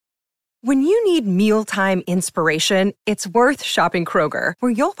When you need mealtime inspiration, it's worth shopping Kroger,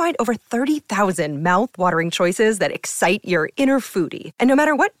 where you'll find over 30,000 mouth-watering choices that excite your inner foodie. And no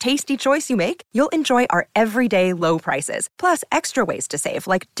matter what tasty choice you make, you'll enjoy our everyday low prices, plus extra ways to save,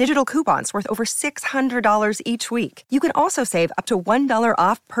 like digital coupons worth over $600 each week. You can also save up to $1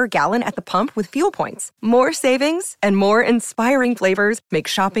 off per gallon at the pump with fuel points. More savings and more inspiring flavors make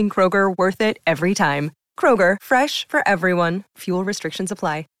shopping Kroger worth it every time. Kroger, fresh for everyone. Fuel restrictions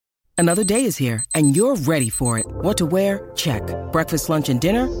apply. Another day is here, and you're ready for it. What to wear? Check. Breakfast, lunch, and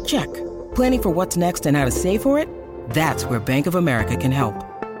dinner? Check. Planning for what's next and how to save for it? That's where Bank of America can help.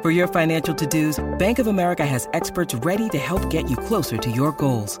 For your financial to-dos, Bank of America has experts ready to help get you closer to your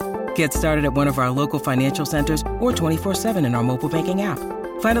goals. Get started at one of our local financial centers or 24/7 in our mobile banking app.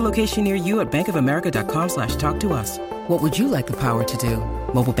 Find a location near you at bankofamerica.com/talktous. What would you like the power to do?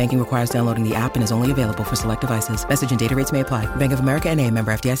 Mobile banking requires downloading the app and is only available for select devices. Message and data rates may apply. Bank of America N.A.,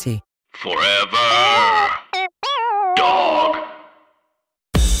 member FDIC. Forever. Dog.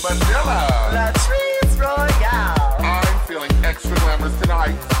 Manila. Latrice Royale. I'm feeling extra glamorous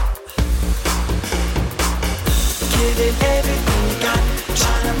tonight. Giving everything you got.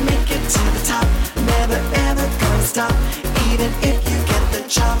 Trying to make it to the top. Never ever gonna stop. Even if you get the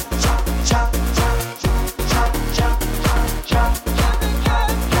chop, chop, chop, chop, chop, chop, chop, chop.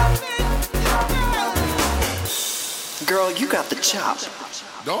 Girl, you got the chop.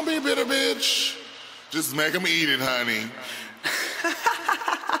 Don't be a bitter bitch. Just make them eat it, honey.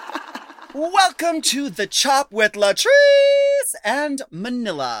 Welcome to The Chop with Latrice and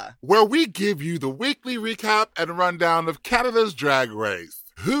Manila, Where we give you the weekly recap and rundown of Canada's Drag Race.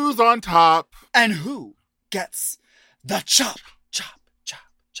 Who's on top? and who gets the chop, chop, chop,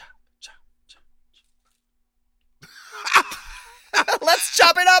 chop, chop, chop. Let's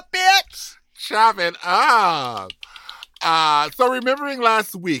chop it up, bitch! Chop it up. So remembering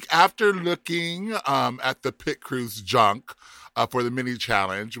last week, after looking at the pit crew's junk for the mini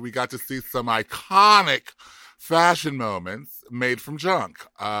challenge, we got to see some iconic fashion moments made from junk.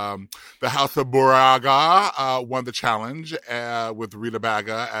 The House of Buraga won the challenge with Rita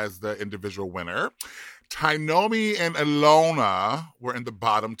Baga as the individual winner. Tainomi and Ilona were in the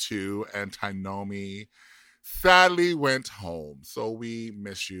bottom two, and Tainomi sadly went home. So we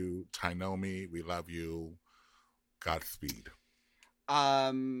miss you, Tainomi. We love you. Godspeed.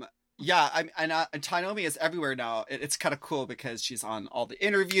 And Tainomi is everywhere now. It's kind of cool because she's on all the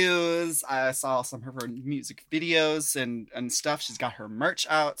interviews. I saw some of her music videos and stuff. She's got her merch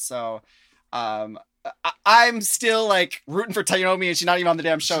out. So I'm still like rooting for Tainomi, and she's not even on the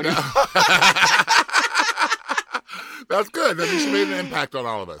damn show anymore. That's good. I mean, she made an impact on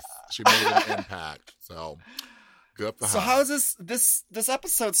all of us. She made an impact. So good for her. So how is this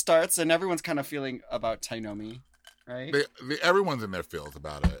episode starts and everyone's kind of feeling about Tainomi, right? Everyone's in their feels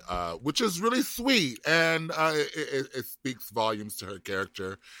about it, which is really sweet, and it speaks volumes to her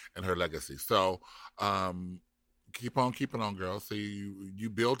character and her legacy. So keep on keeping on, girl. So you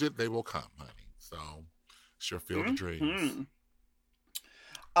build it, they will come, honey. So sure feel the dreams.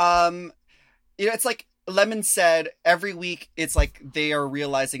 It's like Lemon said, every week it's like they are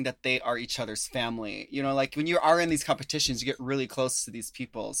realizing that they are each other's family. You know, like when you are in these competitions, you get really close to these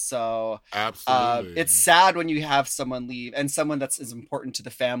people. So absolutely, it's sad when you have someone leave, and someone that's as important to the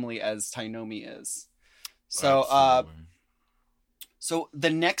family as Tainomi is. So so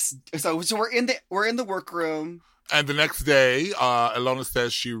we're in the workroom. And the next day, Ilona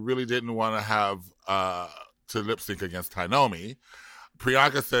says she really didn't want to have to lip sync against Tainomi.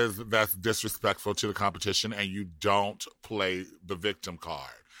 Priyanka says that's disrespectful to the competition, and you don't play the victim card.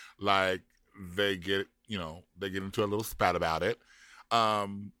 Like they get into a little spat about it.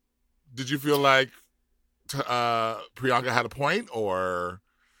 Did you feel like Priyanka had a point, or?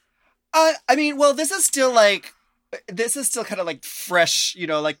 I mean, well, this is still kind of like fresh, you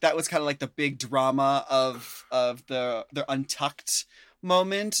know, like that was kind of like the big drama of the Untucked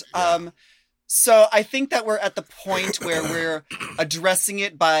moment. Yeah. So I think that we're at the point where we're addressing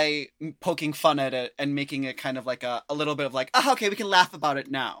it by poking fun at it and making it kind of like a little bit of like, okay, we can laugh about it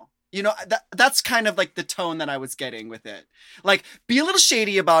now. You know, that's kind of like the tone that I was getting with it. Like, be a little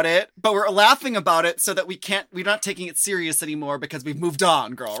shady about it, but we're laughing about it so that we're not taking it serious anymore because we've moved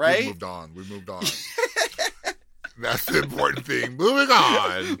on, girl, right? We moved on. That's the important thing. Moving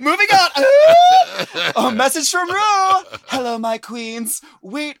on. Moving on. A message from Ru. Hello, my queens.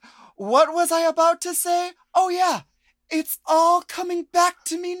 Wait, what was I about to say? Oh, yeah. It's all coming back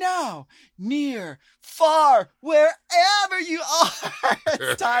to me now. Near, far, wherever you are.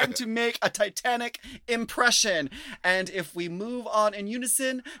 It's time to make a Titanic impression. And if we move on in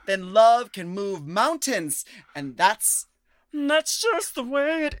unison, then love can move mountains. And that's That's just the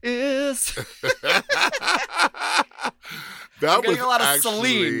way it is. That getting was a lot of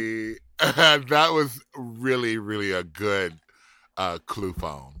actually, that was really, really a good clue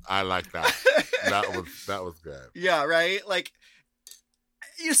phone. I like that. that was good. Yeah, right? Like,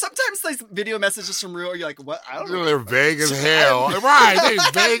 sometimes like video messages from Rue, you're like, what? I don't know. They're vague as hell. Right,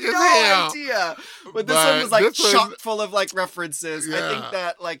 they're vague as hell. No idea. But this one was like this one- chock full of like references. I Yeah. think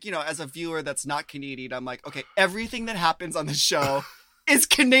that like, as a viewer that's not Canadian, I'm like, okay, everything that happens on the show is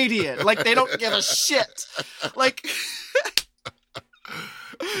Canadian. Like, they don't give a shit. Like,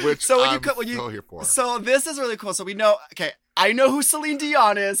 Which so I'm so here for. so this is really cool. So we know, okay, I know who Celine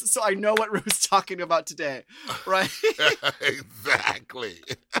Dion is, so I know what Rue's talking about today, right? Exactly.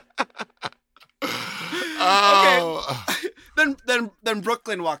 Oh. Then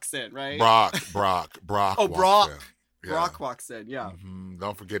Brooklyn walks in, right? Brock. Oh, walks Brock. in. Yeah. Brock walks in, yeah. Mhm.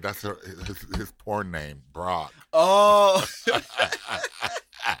 Don't forget that's his porn name, Brock. Oh.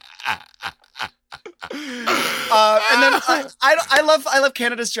 And then I love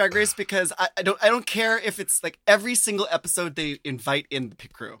Canada's Drag Race because I don't care if it's like every single episode they invite in the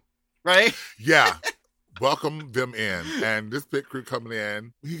pit crew, right? Yeah. Welcome them in. And this pit crew coming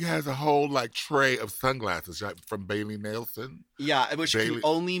in, he has a whole like tray of sunglasses right, from Bailey Nelson. Yeah, which can Bailey-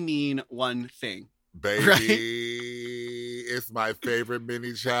 only mean one thing. Baby, Right? it's my favorite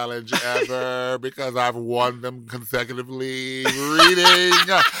mini challenge ever because I've won them consecutively. Reading,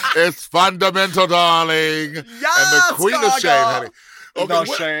 it's fundamental, darling. Yes, And the queen of shade, honey. The what-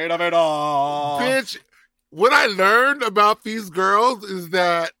 shade of it all. Bitch, what I learned about these girls is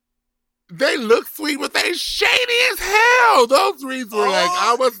that they look sweet, but they shady as hell. Those reads were like,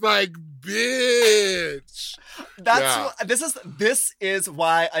 I was like, bitch. That's Yeah. this is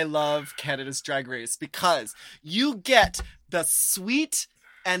why I love Canada's Drag Race, because you get the sweet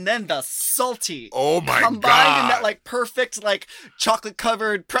and then the salty Oh my combined God. in that like perfect like chocolate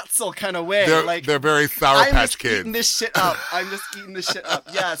covered pretzel kind of way. They're very Sour I'm Patch just Kids. eating this shit up. I'm just eating this shit up.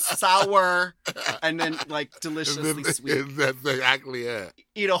 Yeah, sour and then like deliciously sweet. That's exactly it.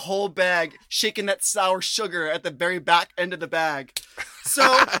 Eat a whole bag, shaking that sour sugar at the very back end of the bag.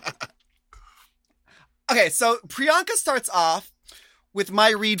 So, okay, so Priyanka starts off with my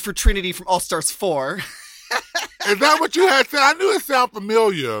read for Trinity from All Stars 4. Is that what you had said? I knew it sounded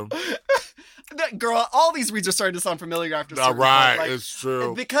familiar. Girl, all these reads are starting to sound familiar after a All certain right, point. Like, it's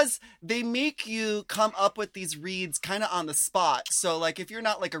true. because they make you come up with these reads kind of on the spot. So, like, if you're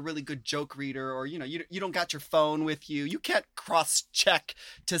not like a really good joke reader, or you don't got your phone with you, you can't cross check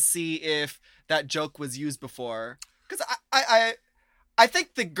to see if that joke was used before. Because I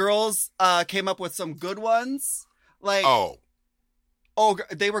think the girls came up with some good ones. Like,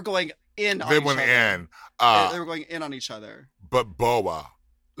 they were going in. They on went each other. in. They were going in on each other. But Boa,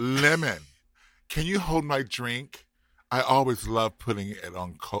 Lemon, can you hold my drink? I always love putting it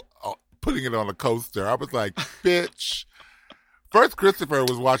on a coaster. I was like, bitch. First, Christopher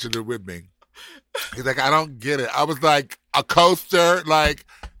was watching it with me. He's like, I don't get it. I was like, a coaster? Like,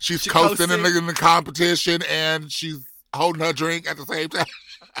 she's coasting in the competition and she's holding her drink at the same time.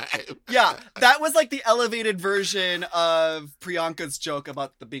 Yeah, that was like the elevated version of Priyanka's joke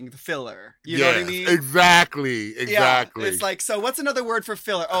about being the filler. You know what I mean? Exactly. Yeah, it's like, so what's another word for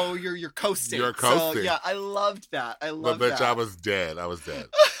filler? Oh, you're coasting. You're coasting. So, yeah, I loved that. But bitch, that. I was dead.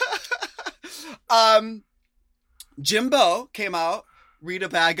 Jimbo came out, Rita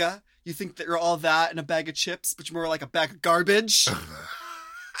Baga. You think that you're all that in a bag of chips, but you're more like a bag of garbage.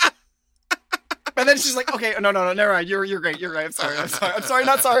 And then she's like, okay, no, never mind. You're great. You're right. I'm sorry,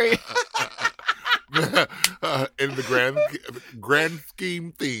 not sorry. In the grand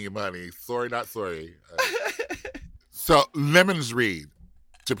scheme theme, honey. Sorry, not sorry. So, Lemon's read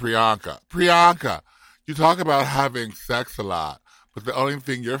to Priyanka. Priyanka, you talk about having sex a lot, but the only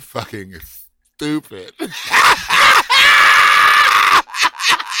thing you're fucking is stupid.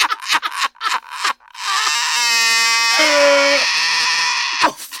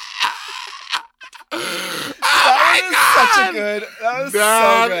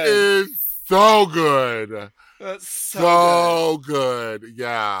 That is so good. That's so good.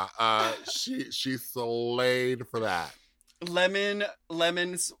 Yeah. She slayed for that.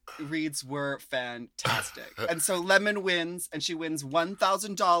 Lemon's reads were fantastic. And so Lemon wins, and she wins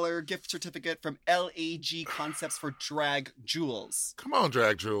 $1,000 gift certificate from LAG Concepts for Drag Jewels. Come on,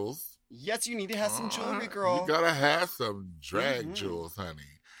 Drag Jewels. Yes, you need to have some jewelry, girl. You gotta have some drag jewels,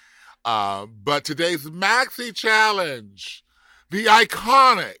 honey. But today's Maxi Challenge, the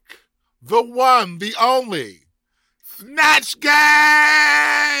iconic, the one, the only, Snatch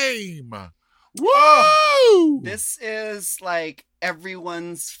Game, Woo! This is like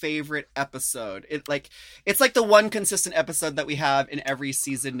everyone's favorite episode. It's like the one consistent episode that we have in every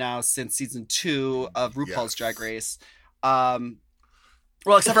season now since season 2 of RuPaul's Drag Race. Well,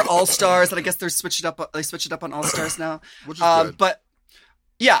 except for All Stars, and I guess they switched it up on All Stars now. Which is good. But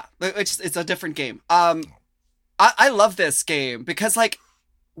yeah, it's a different game. I love this game because like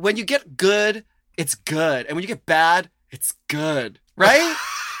when you get good, it's good, and when you get bad, it's good, right?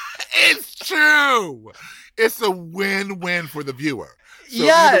 It's true. It's a win-win for the viewer. So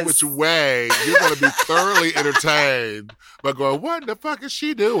yes. either which way, you're going to be thoroughly entertained by going, what the fuck is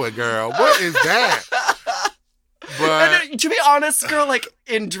she doing, girl? What is that? But and to be honest, girl, like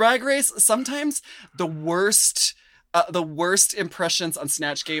in Drag Race, sometimes the worst impressions on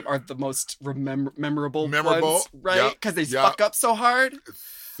Snatch Game are the most memorable ones, right? Because they fuck up so hard. It's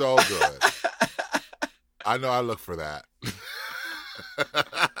so good. I know I look for that.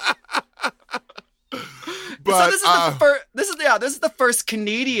 But so this is the first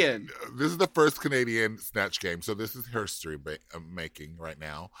Canadian. This is the first Canadian Snatch Game, so this is history making right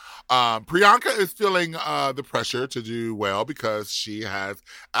now. Priyanka is feeling the pressure to do well because she has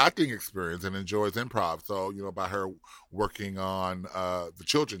acting experience and enjoys improv. So by her working on the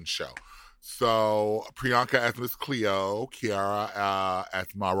children's show. So Priyanka as Miss Cleo, Kiara as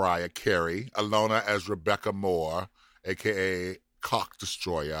Mariah Carey, Alona as Rebecca Moore, aka Cock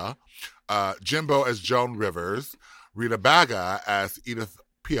Destroyer, Jimbo as Joan Rivers, Rita Baga as Edith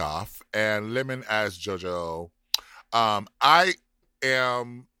Piaf, and Lemon as JoJo. I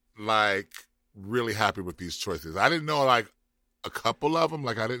am like really happy with these choices. I didn't know like a couple of them.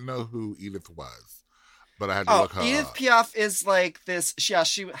 Like I didn't know who Edith was, but I had to look her Edith up. Piaf is like this. Yeah,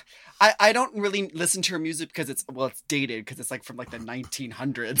 I don't really listen to her music because it's dated because it's like from like the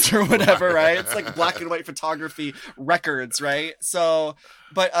 1900s or whatever, right? It's like black and white photography records, right? So,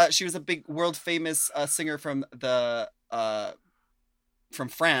 but she was a big world famous singer from from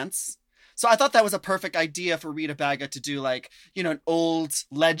France. So I thought that was a perfect idea for Rita Baga to do like, an old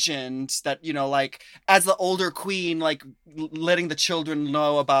legend that, like as the older queen, like letting the children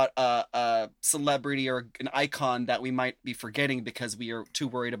know about a celebrity or an icon that we might be forgetting because we are too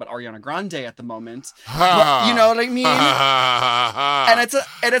worried about Ariana Grande at the moment. You know what I mean? And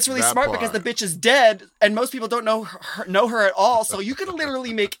it's really smart because the bitch is dead and most people don't know her at all. So you can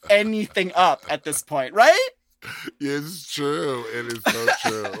literally make anything up at this point, right? It's true. It is so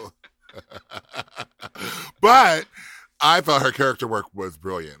true. But I thought her character work was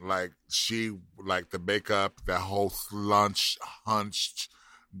brilliant. Like the makeup, that whole hunched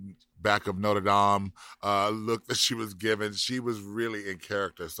back of Notre Dame look that she was given. She was really in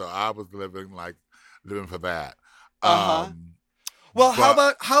character. So I was living for that. Well, how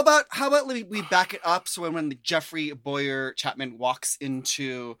about we back it up so when Jeffrey Boyer Chapman walks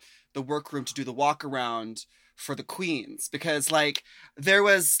into the workroom to do the walk around for the queens, because some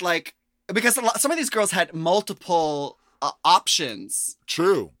of these girls had multiple options.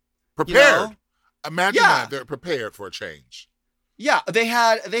 True. Prepared. Imagine that they're prepared for a change. Yeah, they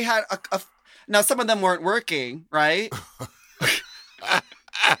had a now some of them weren't working, right?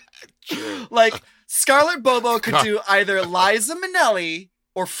 True. Like Scarlett Bobo could do either Liza Minnelli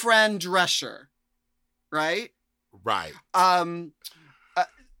or Fran Drescher, right? Right.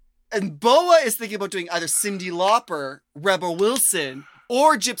 And Boa is thinking about doing either Cyndi Lauper, Rebel Wilson,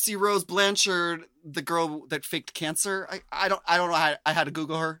 or Gypsy Rose Blanchard, the girl that faked cancer. I don't know how I had to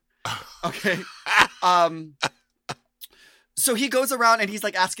Google her. Okay. So he goes around and he's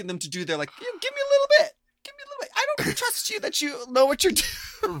like asking them to do their give me a little bit. I don't trust you that you know what you're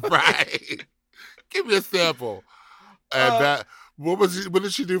doing. Right. Give me a sample. And what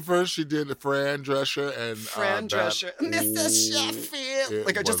did she do first? She did Fran Drescher and Drescher. Mr.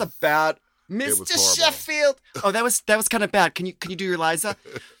 Sheffield. Just a bad Mr. Sheffield. Oh, that was kind of bad. Can you do your Liza?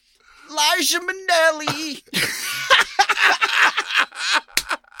 Liza Minnelli.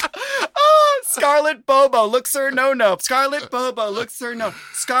 Scarlett Bobo looks her no. Scarlett Bobo looks her no.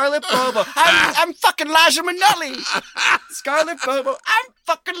 Scarlett Bobo. I'm fucking Liza Minnelli. Scarlett Bobo. I'm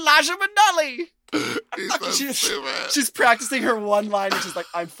fucking Liza Minnelli. She's practicing her one line and she's like,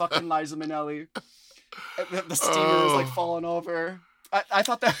 I'm fucking Liza Minnelli. The steamer is falling over. I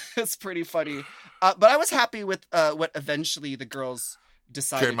thought that was pretty funny. But I was happy with what eventually the girls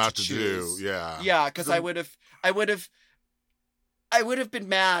decided came out to choose. Do. Yeah. Yeah, because I would have been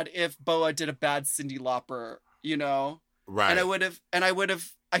mad if Boa did a bad Cyndi Lauper, Right. And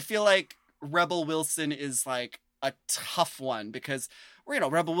I feel like Rebel Wilson is like a tough one because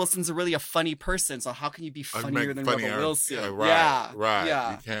Rebel Wilson's really a funny person, so how can you be funnier than Rebel Wilson? Yeah, right.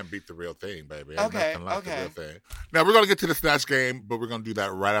 Yeah. You can't beat the real thing, baby. Okay, the real thing. Now we're gonna get to the Snatch Game, but we're gonna do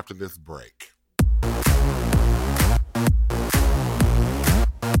that right after this break.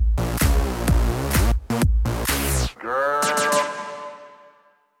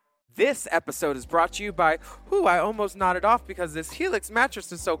 This episode is brought to you by, I almost nodded off because this Helix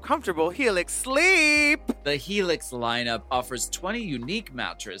mattress is so comfortable, Helix Sleep! The Helix lineup offers 20 unique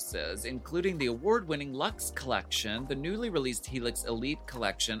mattresses, including the award-winning Luxe Collection, the newly released Helix Elite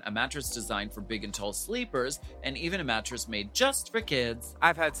Collection, a mattress designed for big and tall sleepers, and even a mattress made just for kids.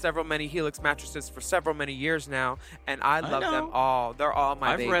 I've had many Helix mattresses for many years now, and I love them all. They're all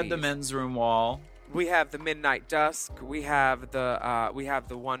my babies. I've read the men's room wall. We have the Midnight Dusk. We have the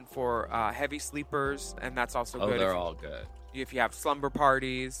one for heavy sleepers, and that's also good. Oh, they're all good. If you have slumber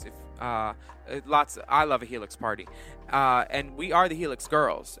parties, I love a Helix party. And we are the Helix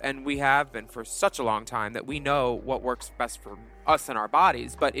girls, and we have been for such a long time that we know what works best for us and our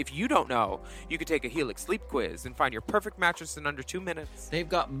bodies. But if you don't know, you can take a Helix sleep quiz and find your perfect mattress in under 2 minutes. They've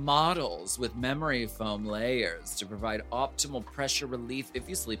got models with memory foam layers to provide optimal pressure relief if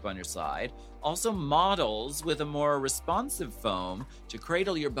you sleep on your side. Also models with a more responsive foam to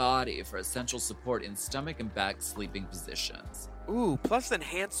cradle your body for essential support in stomach and back sleeping positions. Ooh, plus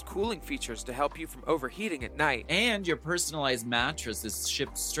enhanced cooling features to help you from overheating at night. And your personalized mattress is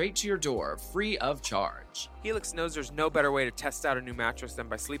shipped straight to your door, free of charge. Helix knows there's no better way to test out a new mattress than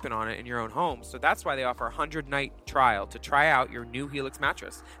by sleeping on it in your own home, so that's why they offer a 100-night trial to try out your new Helix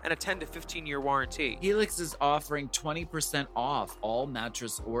mattress and a 10 to 15-year warranty. Helix is offering 20% off all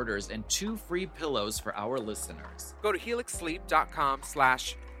mattress orders and 2 free pillows for our listeners. Go to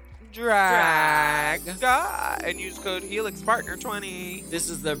helixsleep.com/drag and use code HelixPartner20. This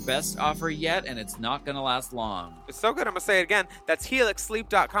is their best offer yet, and it's not going to last long. It's so good, I'm going to say it again. That's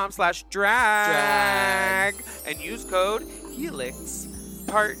helixsleep.com/drag and use code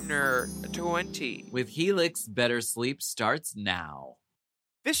HelixPartner20. With Helix, better sleep starts now.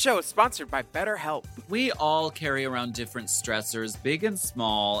 This show is sponsored by BetterHelp. We all carry around different stressors, big and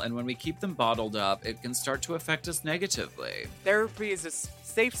small, and when we keep them bottled up, it can start to affect us negatively. Therapy is a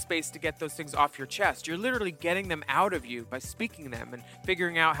safe space to get those things off your chest. You're literally getting them out of you by speaking them and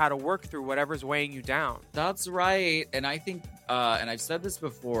figuring out how to work through whatever's weighing you down. That's right. And I think, and I've said this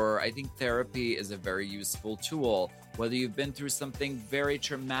before, I think therapy is a very useful tool, whether you've been through something very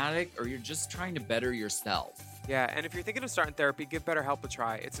traumatic or you're just trying to better yourself. Yeah, and if you're thinking of starting therapy, give BetterHelp a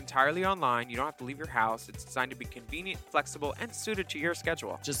try. It's entirely online. You don't have to leave your house. It's designed to be convenient, flexible, and suited to your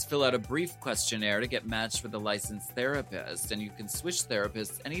schedule. Just fill out a brief questionnaire to get matched with a licensed therapist, and you can switch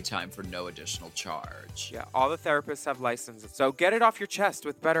therapists anytime for no additional charge. Yeah, all the therapists have licenses, so get it off your chest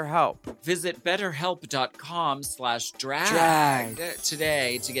with BetterHelp. Visit betterhelp.com/drag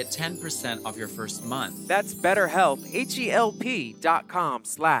today to get 10% off your first month. That's BetterHelp,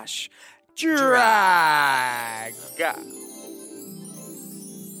 HELP.com/drag.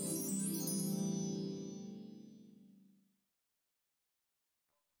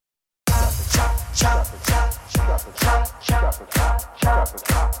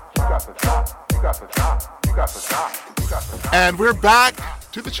 And we're back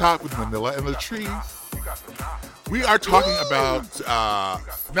to the Chop with Manila and Latrice. We are talking about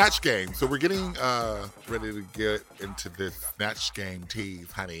Snatch Game. So we're getting ready to get into this Snatch Game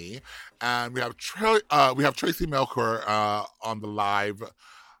tease, honey. And we have Tracy Melchior on the live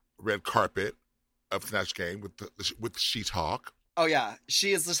red carpet of Snatch Game with She Talk. Oh yeah,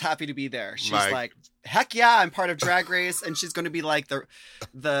 she is just happy to be there. She's like, heck yeah, I'm part of Drag Race, and she's going to be like the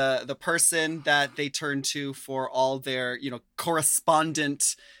person that they turn to for all their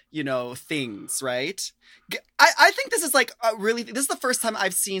correspondent things, right? I think this is like this is the first time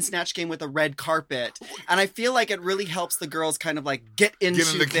I've seen Snatch Game with a red carpet, and I feel like it really helps the girls kind of like get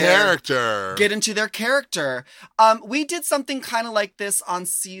into their character. We did something kind of like this on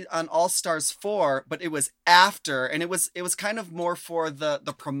All Stars 4, but it was after, and it was kind of more for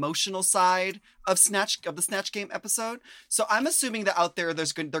the promotional side of the Snatch Game episode. So I'm assuming that out there they're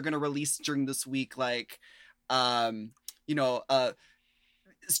going to release during this week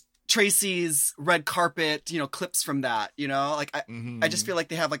Tracy's red carpet, clips from that, I just feel like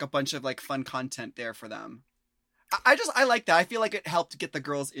they have like a bunch of like fun content there for them. I like that. I feel like it helped get the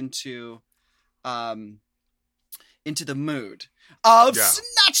girls into the mood of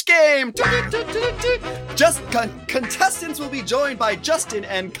Snatch Game. Contestants will be joined by Justin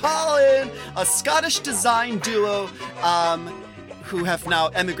and Colin, a Scottish design duo, who have now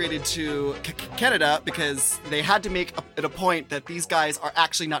emigrated to Canada because they had to make it a point that these guys are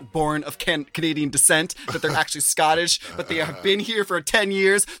actually not born of Canadian descent, that they're actually Scottish, but they have been here for 10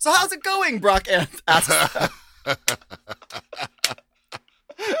 years. So how's it going, Brock asks. I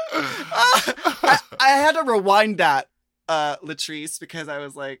had to rewind that, Latrice, because I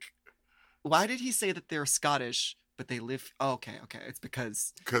was like, why did he say that they're Scottish, but they live... Oh, okay. It's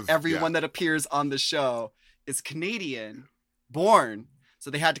because everyone that appears on the show is Canadian born, So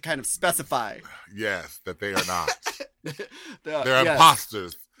they had to kind of specify. Yes, that they are not. They're They're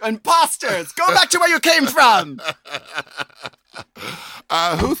imposters. Imposters! Go back to where you came from!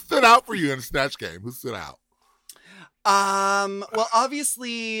 Who stood out for you in Snatch Game? Who stood out? Well,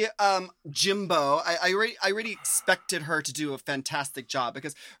 obviously, Jimbo. I already expected her to do a fantastic job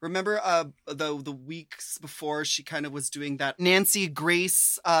because remember, the weeks before she kind of was doing that Nancy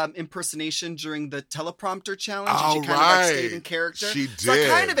Grace impersonation during the teleprompter challenge. Oh, and she kind of like stayed in character. She did. So I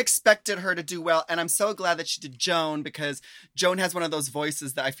kind of expected her to do well, and I'm so glad that she did Joan because Joan has one of those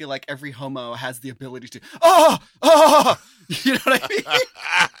voices that I feel like every homo has the ability to. Oh, you know what I mean?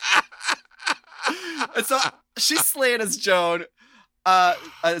 And so she's slaying as Joan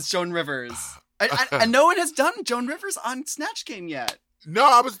Rivers. And no one has done Joan Rivers on Snatch Game yet. No,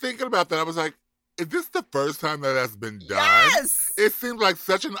 I was thinking about that. I was like, is this the first time that has been done? Yes! It seems like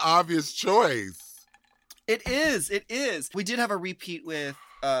such an obvious choice. It is. We did have a repeat with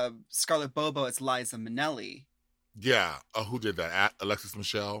Scarlett Bobo as Liza Minnelli. Yeah. Who did that? Alexis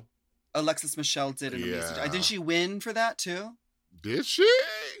Michelle? Alexis Michelle did an amazing job. Didn't she win for that too? Did she?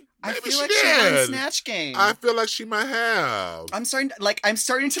 Maybe I feel like she won Snatch Game. I feel like she might have. I'm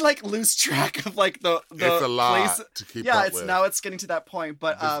starting to lose track of like the it's a lot place. to keep yeah, up it's with. now it's getting to that point.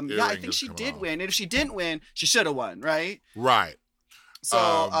 But This yeah, I earring think just she come did off. win. And if she didn't win, she should have won, right? Right.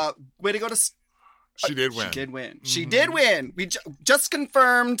 So way to go to. She did win. She did win. Mm-hmm. She did win. We just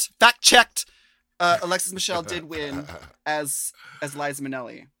confirmed, fact checked. Alexis Michelle did win as Liza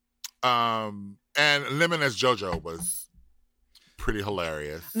Minnelli. And Lemon as JoJo was pretty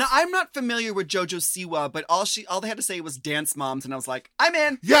hilarious. Now I'm not familiar with JoJo Siwa, but all they had to say was dance moms, and I was like, I'm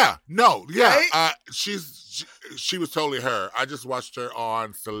in. Yeah, no, yeah. Right? She was totally her. I just watched her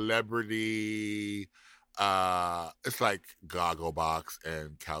on Celebrity. It's like Gogglebox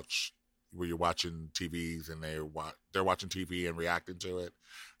and Couch, where you're watching TVs and they're watching TV and reacting to it.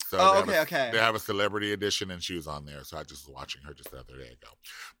 So okay. They have a Celebrity edition, and she was on there. So I just was watching her just the other day ago.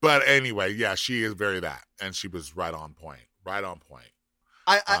 But anyway, yeah, she is very that, and she was right on point. Right on point.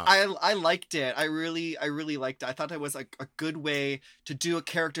 I liked it. I really liked it. I thought it was a good way to do a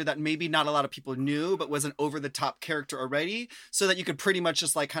character that maybe not a lot of people knew, but was an over the top character already, so that you could pretty much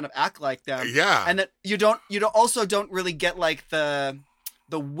just like kind of act like them. Yeah. And that you also don't really get like the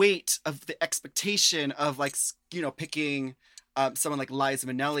weight of the expectation of like, you know, picking someone like Liza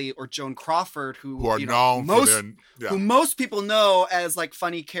Minnelli or Joan Crawford, who are you know, known for their, who most people know as like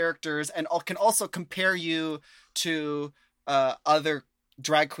funny characters, and can also compare you to other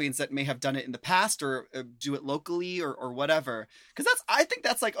drag queens that may have done it in the past or do it locally or whatever. Because I think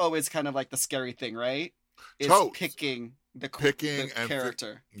that's like always kind of like the scary thing, right? Is picking the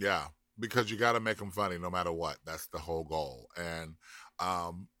character. Yeah, because you got to make them funny no matter what. That's the whole goal. And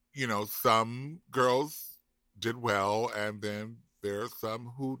you know, some girls did well, and then there are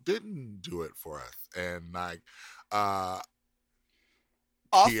some who didn't do it for us. And like off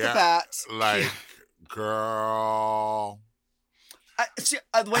the bat, like girl.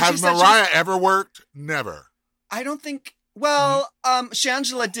 Has Mariah ever worked? Never. I don't think. Well,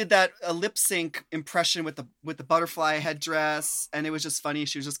 Shangela did that lip sync impression with the butterfly headdress, and it was just funny.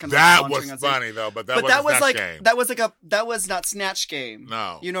 She was just kind of that was funny though, but that was not Snatch Game.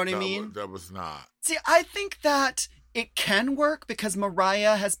 No, you know what I mean. That was not. See, I think that it can work because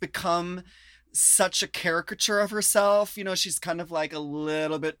Mariah has become such a caricature of herself. You know, she's kind of like a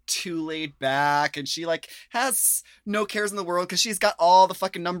little bit too laid back, and she like has no cares in the world because she's got all the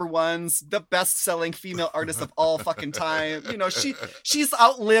fucking number ones, the best-selling female artist of all fucking time. You know, she's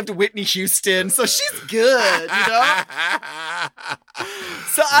outlived Whitney Houston, so she's good, you know?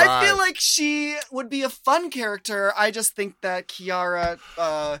 So I feel like she would be a fun character. I just think that Kiara,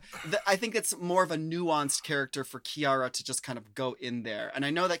 I think it's more of a nuanced character for Kiara to just kind of go in there. And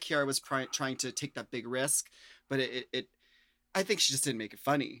I know that Kiara was trying to take that big risk, but I think she just didn't make it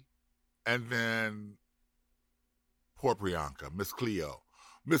funny. And then poor Priyanka, Miss Cleo,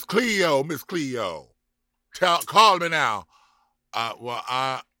 call me now. Well,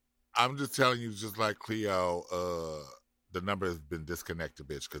 I'm just telling you, just like Cleo, the number has been disconnected,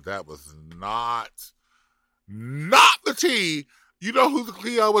 bitch, because that was not the tea. You know who the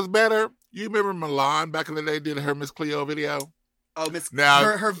Cleo was better? You remember Milan back in the day did her Miss Cleo video? Oh,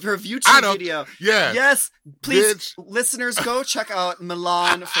 her YouTube video. Yeah. Yes. Please, bitch. Listeners, go check out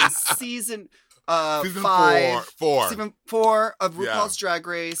Milan from season 5. Season 4 of RuPaul's Drag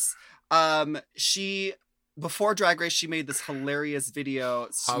Race. Before Drag Race, she made this hilarious video.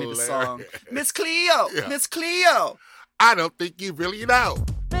 She made the song, Miss Cleo, Miss Cleo. I don't think you really know.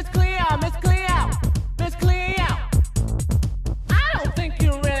 Miss Cleo, Miss Cleo, Miss Cleo. I don't think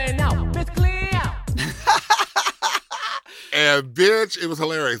you really know, Miss Cleo. And bitch, it was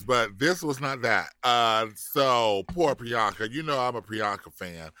hilarious, but this was not that. So poor Priyanka. You know I'm a Priyanka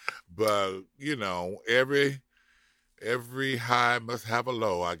fan, but you know every high must have a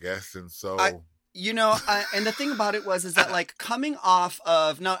low, I guess, and so. And the thing about it is that like coming off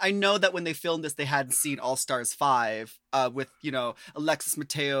of now, I know that when they filmed this, they hadn't seen All Stars 5 with Alexis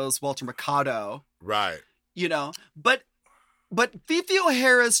Mateos, Walter Mercado, right? But Fifi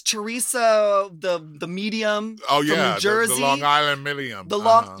O'Hara's Teresa, the medium, oh yeah, from New Jersey, the Long Island medium, the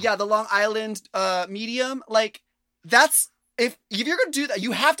Long Island medium, like that's. If you're going to do that,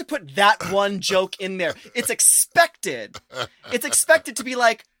 you have to put that one joke in there. It's expected. It's expected to be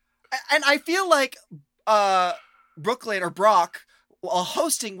like, and I feel like Brooklyn or Brock, while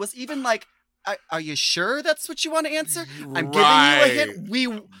hosting, was even like, are you sure that's what you want to answer? I'm giving you a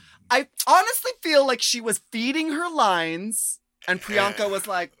hint. I honestly feel like she was feeding her lines, and Priyanka was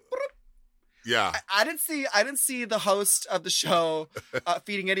like, yeah. I didn't see the host of the show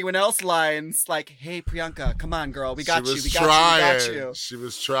feeding anyone else lines like, "Hey Priyanka, come on, girl, we got you. We got you." She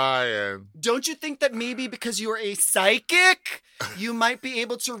was trying. Don't you think that maybe because you are a psychic, you might be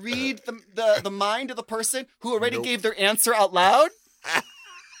able to read the mind of the person who already gave their answer out loud?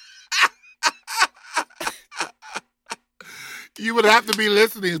 You would have to be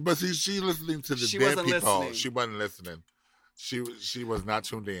listening, but she listening to the she dead wasn't people. Listening. She wasn't listening. She was not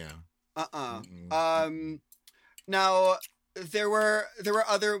tuned in. Now there are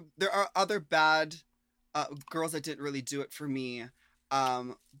other bad girls that didn't really do it for me.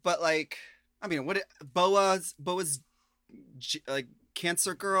 But like, I mean, Boa's like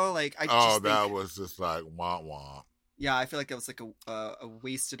Cancer Girl, like that was just like womp womp. Yeah, I feel like it was like a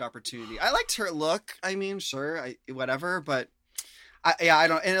wasted opportunity. I liked her look. I mean, sure, whatever, but I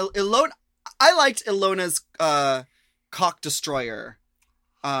don't. And Ilona, I liked Ilona's cock destroyer.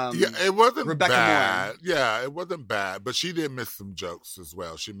 Yeah, it wasn't Rebecca bad. Moore. Yeah, it wasn't bad, but she did miss some jokes as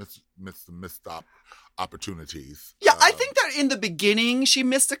well. She missed some missed opportunities. Yeah, I think that in the beginning she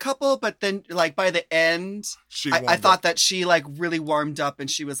missed a couple, but then like by the end, I thought that she like really warmed up and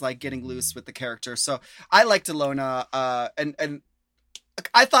she was like getting loose with the character. So I liked Ilona, and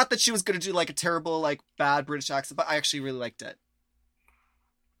I thought that she was going to do like a terrible like bad British accent, but I actually really liked it.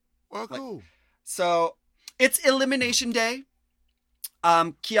 Well, cool. So it's Elimination Day.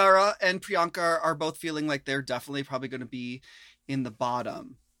 Kiara and Priyanka are both feeling like they're definitely probably going to be in the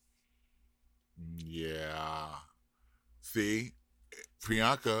bottom. Yeah. See,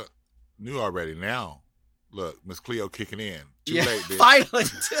 Priyanka knew already. Now, look, Miss Cleo kicking in. Too late, bitch. Finally.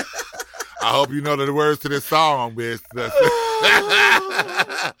 I hope you know the words to this song, bitch.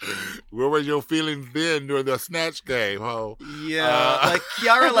 Where were your feelings then during the snatch game, ho? Yeah, like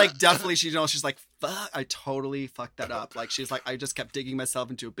Kiara, like definitely, she's like, fuck, I totally fucked that up. Like she's like, I just kept digging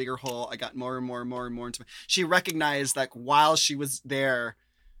myself into a bigger hole. I got more and more and more and more into it. She recognized like while she was there,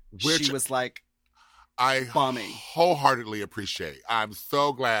 she was like, bombing. Wholeheartedly appreciate. I'm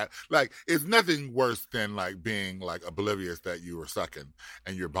so glad. Like, it's nothing worse than like being like oblivious that you were sucking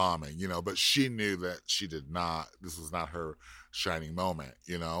and you're bombing, but she knew that this was not her shining moment,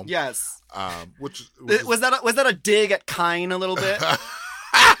 Yes. Which was that a dig at Kine a little bit?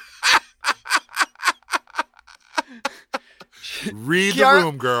 Read the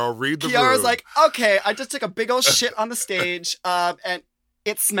room, girl. Read the room. Kiara's like, okay, I just took a big old shit on the stage, and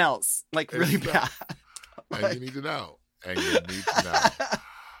it smells like really bad. And you need to know.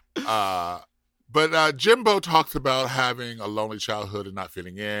 But Jimbo talks about having a lonely childhood and not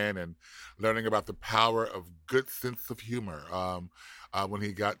fitting in and learning about the power of good sense of humor. When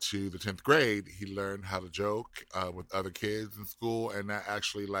he got to the 10th grade, he learned how to joke with other kids in school, and that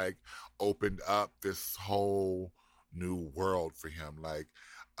actually like opened up this whole new world for him. Like,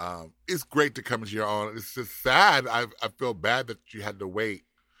 it's great to come into your own. It's just sad. I feel bad that you had to wait.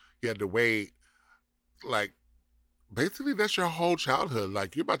 You had to wait. Like, basically, that's your whole childhood.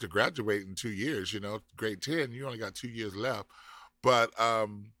 Like, you're about to graduate in 2 years, grade 10. You only got 2 years left. But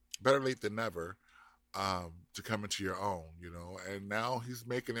better late than never to come into your own, And now he's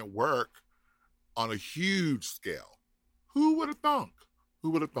making it work on a huge scale. Who would have thunk?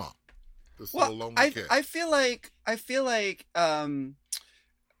 This little lonely kid. I feel like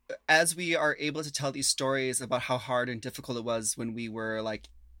as we are able to tell these stories about how hard and difficult it was when we were like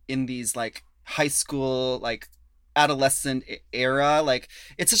in these like high school, like adolescent era, like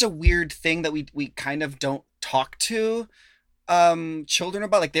it's such a weird thing that we kind of don't talk to children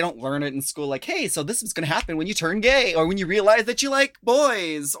about. Like they don't learn it in school, like, hey, so this is gonna happen when you turn gay or when you realize that you like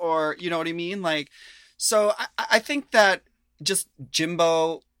boys, or you know what I mean. Like, so I think that just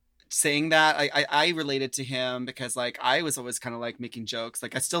Jimbo saying that, I related to him because like I was always kind of like making jokes,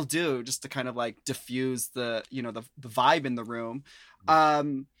 like I still do, just to kind of like diffuse the, you know, the vibe in the room.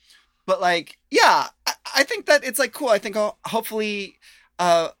 But like, yeah, I think that it's like cool. I think hopefully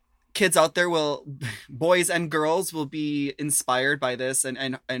kids out there will, boys and girls will be inspired by this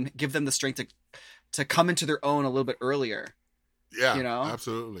and give them the strength to come into their own a little bit earlier. Yeah, you know,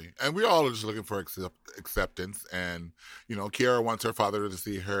 absolutely. And we all are just looking for acceptance. And, you know, Kiara wants her father to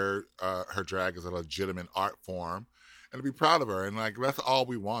see her drag as a legitimate art form and to be proud of her. And, like, that's all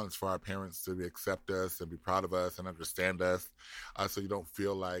we want is for our parents to accept us and be proud of us and understand us, so you don't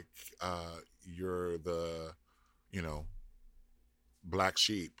feel like you're the, you know, black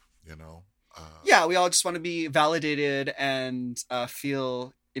sheep, you know. Yeah, we all just want to be validated and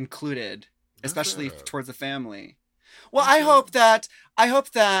feel included, especially towards the family. Well, I hope that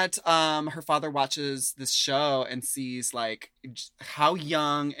her father watches this show and sees like how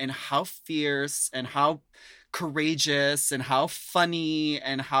young and how fierce and how courageous and how funny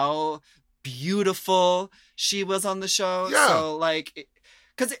and how beautiful she was on the show. Yeah. So like,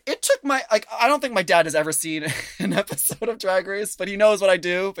 because it took I don't think my dad has ever seen an episode of Drag Race, but he knows what I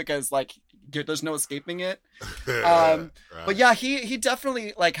do because like there's no escaping it. Right. But yeah, he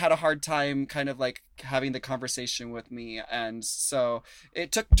definitely like had a hard time kind of like having the conversation with me. And so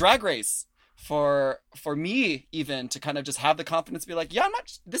it took Drag Race for me even to kind of just have the confidence to be like, yeah,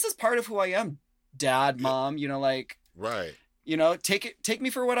 this is part of who I am, Dad, Mom, you know, like, right. You know, take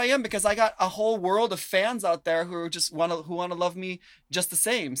me for what I am, because I got a whole world of fans out there who just want to love me just the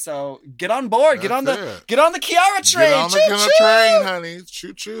same. So get on board, get on the Kiara train. Get on the Kiara train, honey.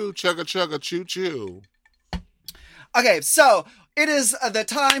 Choo choo, chugga chugga, choo choo. Okay, so it is the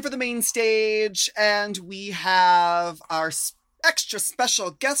time for the main stage, and we have our extra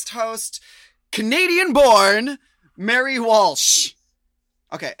special guest host, Canadian-born Mary Walsh.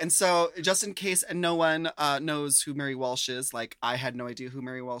 Okay, and so just in case no one knows who Mary Walsh is, like I had no idea who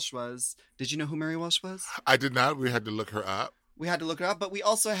Mary Walsh was. Did you know who Mary Walsh was? I did not. We had to look her up. We had to look her up, but we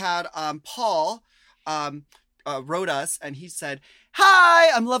also had Paul wrote us, and he said,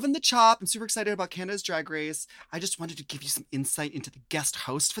 "Hi, I'm loving the chop. I'm super excited about Canada's Drag Race. I just wanted to give you some insight into the guest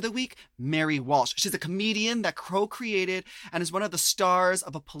host for the week, Mary Walsh. She's a comedian that co-created and is one of the stars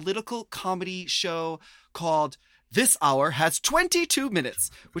of a political comedy show called This Hour Has 22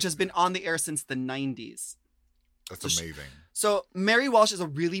 Minutes, which has been on the air since the 90s. That's amazing. So Mary Walsh is a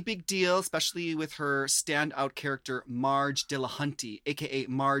really big deal, especially with her standout character, Marge Delahunty, a.k.a.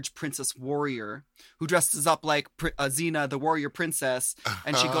 Marge Princess Warrior, who dresses up like Xena, the warrior princess,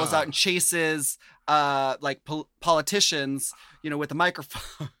 and she goes out and chases politicians, you know, with a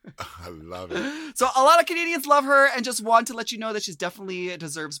microphone. I love it. So a lot of Canadians love her and just want to let you know that she's definitely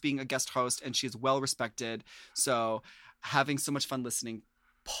deserves being a guest host, and she's well respected. So having so much fun listening,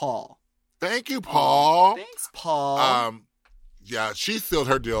 Paul. Thank you, Paul. Thanks, Paul. Yeah, she sealed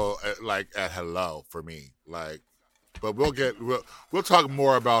her deal at Hello for me. Like, but we'll talk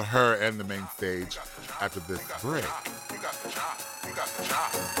more about her and the main stage after this break. You got the chop. You got the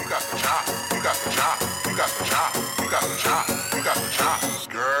chop. You got the chop. You got the chop. You got the chop. You got the chop. You got the chop.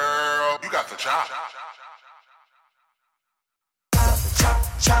 Girl, you got the chop.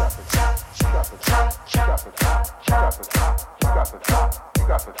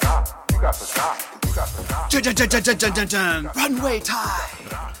 Runway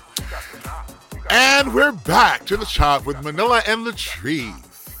time. And we're back to the chop with Manila and Latrice.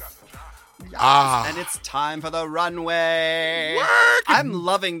 And it's time for the runway. I'm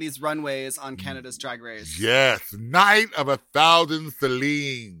loving these runways on Canada's Drag Race. Yes, Night of 1,000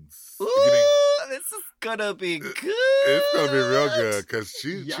 Celines. Ooh, this is gonna be good. It's gonna be real good because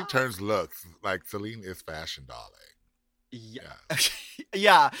she turns looks like Celine is fashion, darling. Yeah.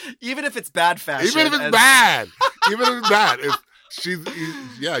 Yeah, even if it's bad fashion. Even if it's bad. Even if it's bad.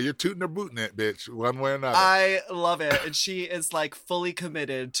 You're tooting or booting it, bitch, one way or another. I love it. And she is like fully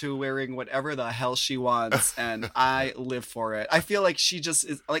committed to wearing whatever the hell she wants. And I live for it. I feel like she just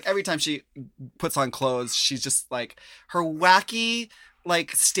is like every time she puts on clothes, she's just like her wacky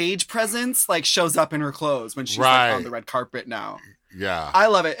like stage presence like shows up in her clothes when she's like on the red carpet now. Yeah. I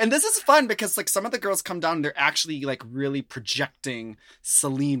love it. And this is fun because like some of the girls come down and they're actually like really projecting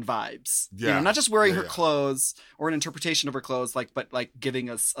Celine vibes. Yeah. You know, not just wearing her clothes or an interpretation of her clothes, like, but like giving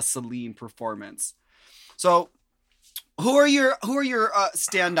us a Celine performance. So who are your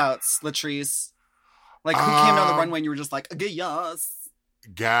standouts, Latrice? Like who came down the runway and you were just like, okay, yes.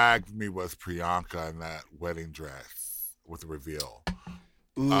 Gagged me was Priyanka in that wedding dress with the reveal.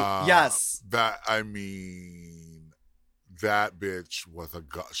 Ooh, yes. That bitch was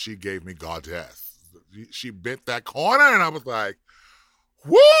she gave me goddess. She bent that corner and I was like,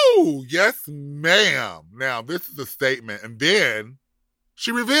 Woo! Yes, ma'am. Now, this is a statement. And then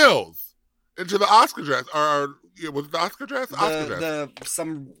she reveals into the Oscar dress. Or was it the Oscar dress? Oscar dress.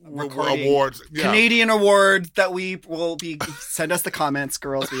 Some recording. Awards. Yeah. Canadian award that we will be... Send us the comments,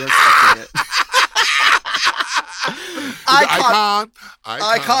 girls. We expected it. Icon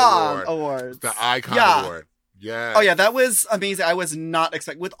Award. The Icon Award. Yeah. Oh yeah, that was amazing. I was not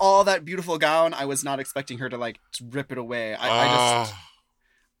expecting, with all that beautiful gown, I was not expecting her to like rip it away.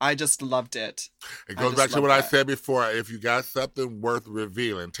 I just loved it. It goes back to what I said before. If you got something worth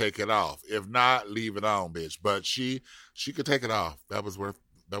revealing, take it off. If not, leave it on, bitch. But she could take it off. That was worth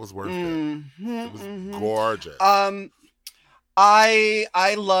it. It was gorgeous.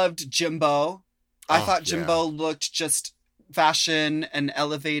 I loved Jimbo. I thought Jimbo looked just fashion and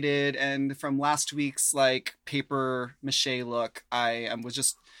elevated, and from last week's like paper mache look, I was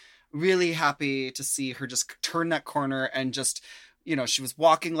just really happy to see her just turn that corner and just, you know, she was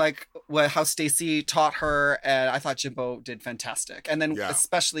walking like how Stacey taught her, and I thought Jimbo did fantastic. And then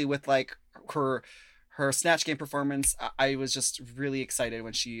especially with like her Snatch Game performance, I was just really excited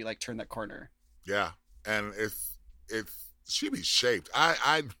when she like turned that corner. Yeah, and it's she be shaped.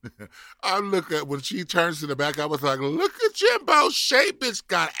 I look at when she turns to the back, I was like, look at Jimbo's shape. Bitch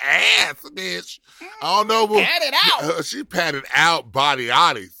got ass, bitch. I don't know. Patted out. She patted out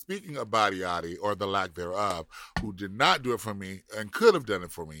Bodiotti. Speaking of Bodiotti, or the lack thereof, who did not do it for me and could have done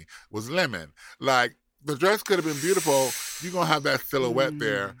it for me, was Lemon. Like, the dress could have been beautiful. You're going to have that silhouette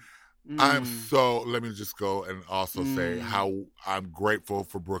there. Let me just go and also say how I'm grateful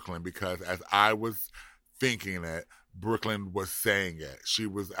for Brooklyn, because as I was thinking it, Brooklyn was saying it. She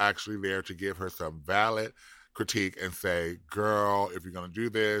was actually there to give her some valid critique and say, girl, if you're going to do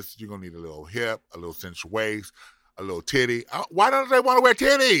this, you're going to need a little hip, a little cinched waist, a little titty. Why don't they want to wear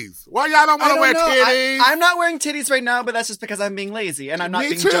titties? Why y'all don't want to wear titties? I'm not wearing titties right now, but that's just because I'm being lazy and I'm not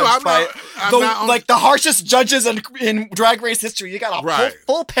being judged I'm by like the harshest judges in Drag Race history. You got a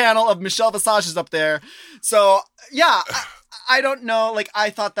full panel of Michelle Visages up there. So, yeah, I don't know. Like, I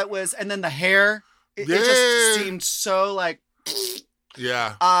thought that was, and then the hair. It just seemed so like,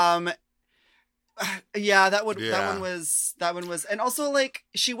 yeah. That one was, and also like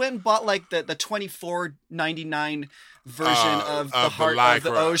she went and bought like the $24.99 version of the Heart of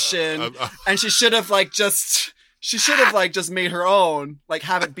the Ocean, and she should have just made her own, like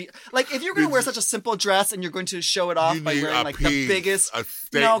have it be like, if you're gonna wear such a simple dress and you're going to show it off by wearing like the biggest,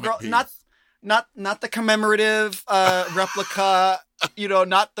 no girl, piece. not the commemorative replica, you know,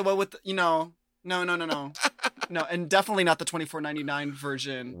 not the one with you know. No, and definitely not the $24.99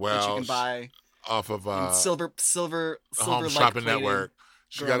 version that you can buy off of silver Home Shopping Network.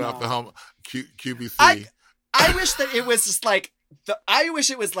 She got it off the home QVC. I wish that it was just like I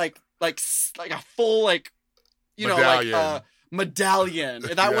wish it was like a full like medallion. Like medallion.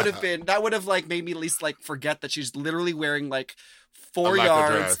 That would have like made me at least like forget that she's literally wearing like 4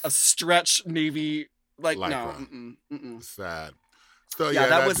 yards of stretch navy like no. Sad. So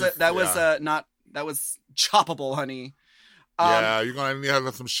that was choppable, honey. You're gonna need to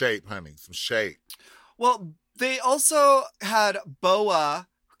have some shape, honey. Some shape. Well, they also had Boa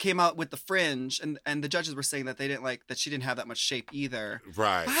who came out with the fringe, and the judges were saying that they didn't like that she didn't have that much shape either.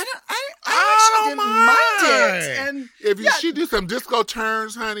 Right. But I don't mind it. And if she did some disco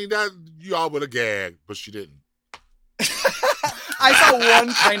turns, honey, that y'all would have gagged, but she didn't. I saw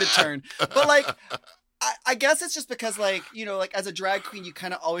one kind of turn, but like. I guess it's just because, like, you know, like as a drag queen, you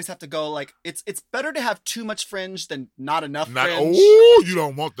kind of always have to go like it's better to have too much fringe than not enough fringe. Oh, you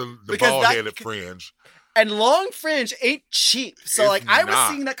don't want the bald-headed fringe. And long fringe ain't cheap. So, like, I was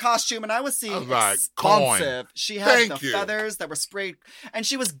seeing that costume and I was seeing expensive. Coin. She had feathers that were sprayed, and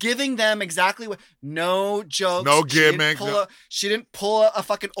she was giving them exactly what. No jokes. No gimmick. She didn't pull a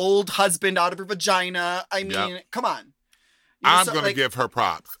fucking old husband out of her vagina. I mean, come on. I'm going to give her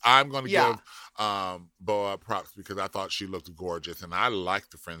props. I'm going to give Boa props because I thought she looked gorgeous, and I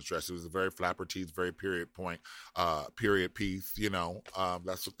liked the fringe dress. It was a very flapper tees, very period piece. You know,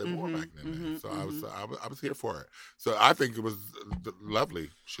 that's what they wore back then. So I was here for it. So I think it was lovely.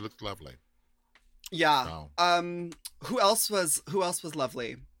 She looked lovely. Yeah. So. Who else was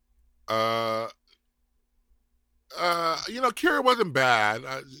lovely? Kira wasn't bad.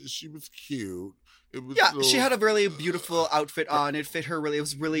 She was cute. She had a really beautiful outfit on. It fit her really. It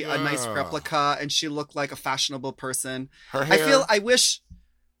was really a nice replica, and she looked like a fashionable person. Her hair. I wish.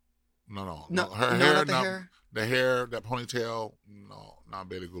 No. Her hair. The hair, that ponytail. No, not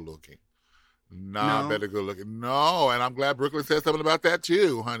very good looking. Very good looking. No, and I'm glad Brooklyn said something about that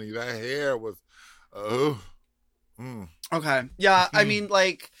too, honey. That hair was. Okay. Yeah, I mean,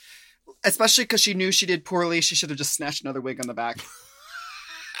 like, especially because she knew she did poorly, she should have just snatched another wig on the back.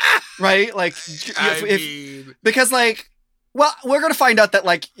 right? Like, because like, well, we're gonna find out that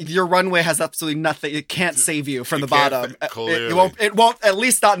like your runway has absolutely nothing. It can't save you from the bottom. It won't. At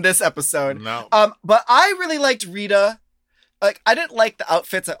least not in this episode. No. But I really liked Rita. Like, I didn't like the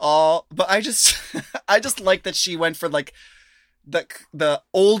outfits at all, but I just like that she went for like the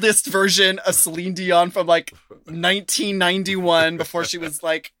oldest version of Celine Dion from like 1991 before she was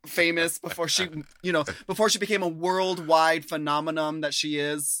like famous, before she became a worldwide phenomenon that she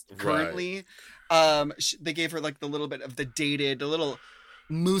is currently. Right. They gave her like the little bit of the little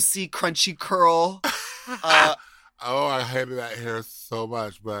moussey, crunchy curl. Oh, I hated that hair so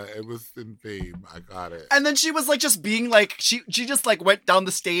much, but it was in theme. I got it. And then she was like just being like she just like went down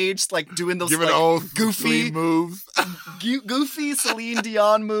the stage like doing those giving like old goofy moves, goofy Celine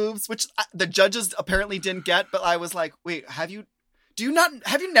Dion moves, which the judges apparently didn't get. But I was like, wait, have you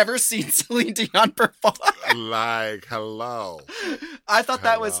never seen Celine Dion perform? Like, hello. I thought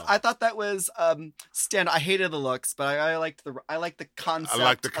that was stand. I hated the looks, but I liked the concept. I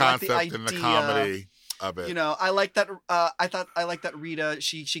like the concept and the comedy of it. You know, I like that. I like that Rita.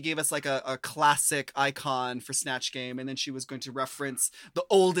 She gave us like a classic icon for Snatch Game, and then she was going to reference the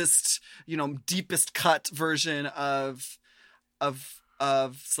oldest, deepest cut version of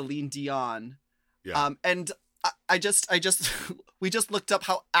Celine Dion. Yeah. And I just we just looked up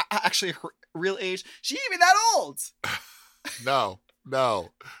how actually her real age. She ain't even that old. No,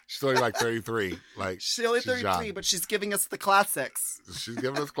 she's only like 33. Like, she's only 33, but she's giving us the classics. She's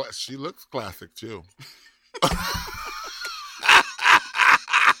giving us she looks classic too.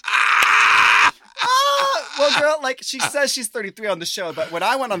 Well, girl, like she says she's 33 on the show, but when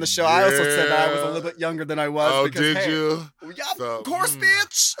I went on the show, I also said that I was a little bit younger than I was. Oh, because, did you? Yeah, so, of course,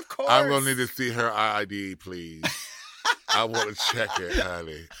 bitch. Of course. I'm gonna need to see her ID, please. I want to check it,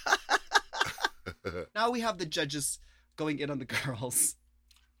 honey. Now we have the judges going in on the girls.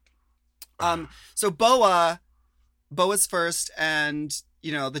 So Boa's first, and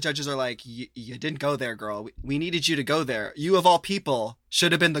the judges are like, you didn't go there, girl. We needed you to go there. You of all people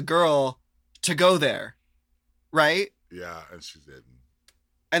should have been the girl to go there, right? Yeah, and she didn't.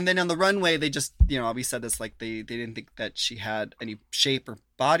 And then on the runway, they just, we said this, like they didn't think that she had any shape or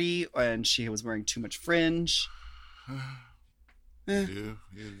body, and she was wearing too much fringe. You.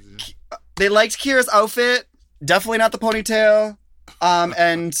 They liked Kira's outfit. Definitely not the ponytail.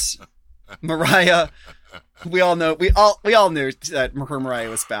 And Mariah, we all knew that her Mariah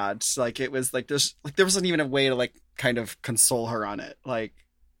was bad. Like, it was like there wasn't even a way to like kind of console her on it. Like,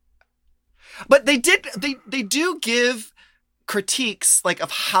 but they do give critiques like of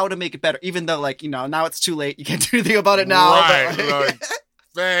how to make it better, even though like now it's too late. You can't do anything about it now. Right. But, like,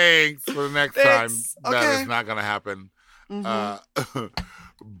 thanks for the next time. That is not going to happen. Mm-hmm.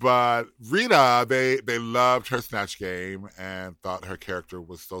 But Rita, they loved her Snatch Game and thought her character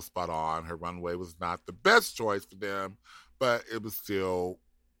was so spot on. Her runway was not the best choice for them, but it was still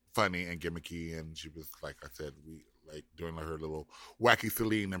funny and gimmicky. And she was, like I said, doing her little wacky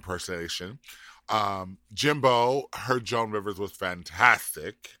Celine impersonation. Jimbo, her Joan Rivers was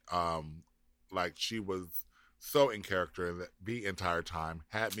fantastic. Like, she was so in character the entire time,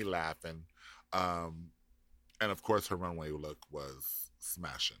 had me laughing. And of course, her runway look was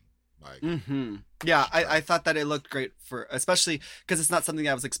smashing. Like, yeah, I thought that it looked great especially because it's not something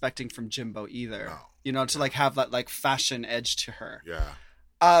I was expecting from Jimbo either. No. To like have that like fashion edge to her. Yeah.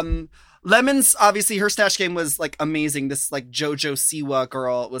 Lemon's, obviously her Snatch Game was like amazing. This like JoJo Siwa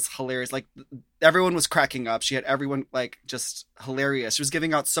girl was hilarious. Like, everyone was cracking up. She had everyone like just hilarious. She was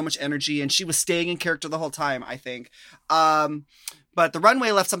giving out so much energy, and she was staying in character the whole time, I think. But the runway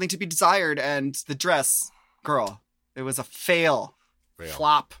left something to be desired, and the dress, girl, it was a fail.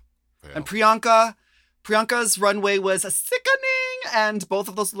 Flop. Fail. And Priyanka's runway was sickening, and both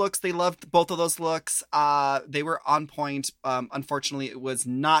of those looks, they loved both of those looks. They were on point. Unfortunately, it was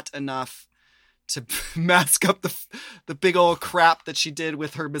not enough to mask up the big old crap that she did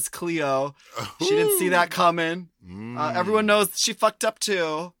with her Miss Cleo. She didn't see that coming. Everyone knows she fucked up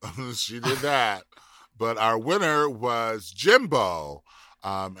too. She did that. But our winner was Jimbo.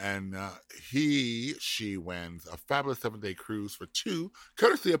 And she wins a fabulous 7-day cruise for 2,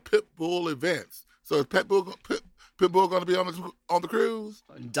 courtesy of Pitbull Events. So is Pitbull going to be on the cruise?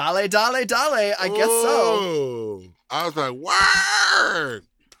 Dale, I guess so. I was like, word!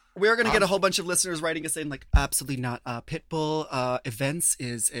 We're going to get a whole bunch of listeners writing us saying, like, absolutely not. Pitbull Events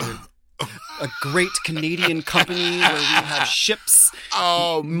is a great Canadian company where we have ships.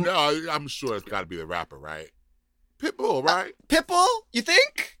 Oh, no, I'm sure it's got to be the rapper, right? Pitbull, right? Pitbull? You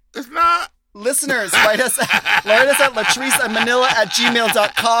think? It's not. Listeners, write us at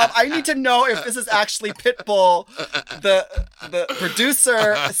latriceandmanila@gmail.com. I need to know if this is actually Pitbull, the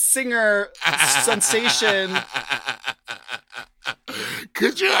producer, singer, sensation.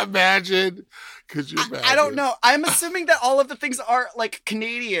 Could you imagine? I don't know. I'm assuming that all of the things are like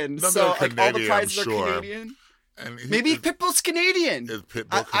Canadian. No, so they're like all the Canadian, prizes I'm sure. are Canadian. And Maybe Pitbull's Canadian. Is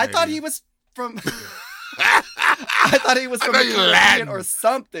Pitbull I thought he Canadian? was from. I thought he was from I a thought he was Caribbean Latin. or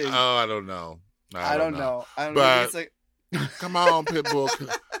something. Oh, I don't know. I don't know. I don't know. But He's like- come on, Pitbull.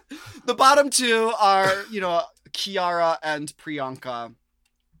 The bottom two are, Kiara and Priyanka.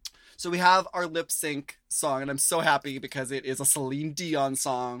 So we have our lip sync song, and I'm so happy because it is a Celine Dion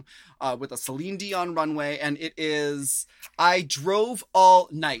song with a Celine Dion runway, and it is I Drove All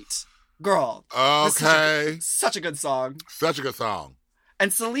Night. Girl. This is Okay. such a good song. Such a good song.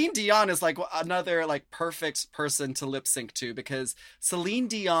 And Celine Dion is like another like perfect person to lip sync to because Celine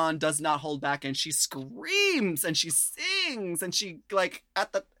Dion does not hold back and she screams and she sings and she like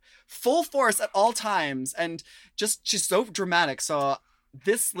at the full force at all times and just she's so dramatic. So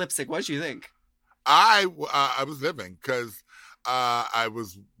this lip sync, what did you think? I was living because I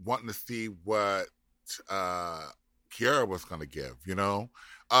was wanting to see what Kiara was going to give,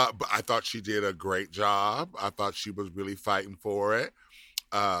 But I thought she did a great job. I thought she was really fighting for it.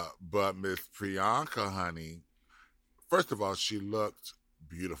 But Miss Priyanka, honey, first of all, she looked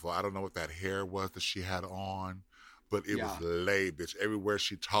beautiful. I don't know what that hair was that she had on, but it was laid, bitch. Everywhere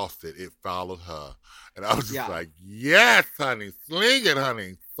she tossed it, it followed her. And I was just like, yes, honey, sling it,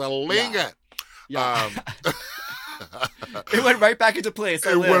 honey, sling it. Yeah. It went right back into place.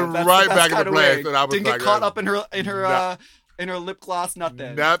 It went right back into place. And I was didn't like, get caught up in her lip gloss,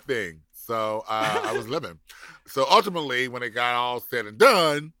 nothing. Nothing. So I was living. So ultimately, when it got all said and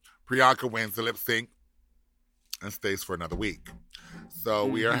done, Priyanka wins the lip sync and stays for another week. So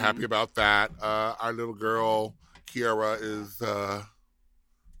we are happy about that. Our little girl, Kiara, is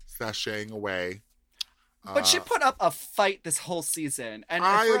sashaying away. But she put up a fight this whole season. And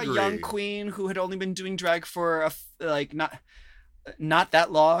I for agree. a young queen who had only been doing drag for not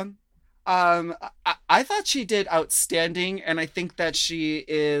that long, I thought she did outstanding, and I think that she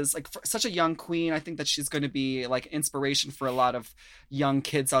is like for such a young queen. I think that she's going to be like inspiration for a lot of young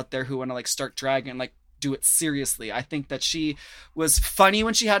kids out there who want to like start drag and like do it seriously. I think that she was funny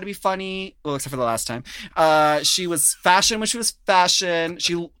when she had to be funny, well, except for the last time. She was fashion when she was fashion.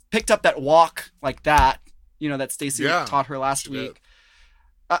 She picked up that walk like that, that Stacey taught her last week.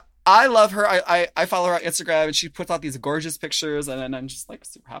 I love her. I follow her on Instagram, and she puts out these gorgeous pictures, and I'm just like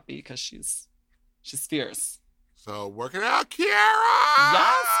super happy because she's fierce. So work it out, Kiara.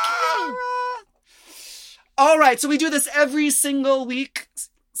 Yes, Kiara. All right, so we do this every single week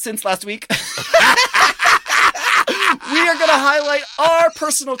since last week. We are going to highlight our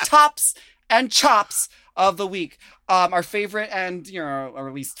personal tops and chops of the week, our favorite and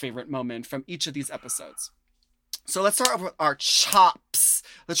our least favorite moment from each of these episodes. So let's start with our chops.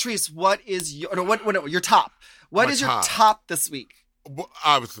 Latrice, what is your top? What is your top this week? Well,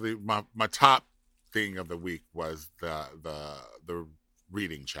 obviously, my top thing of the week was the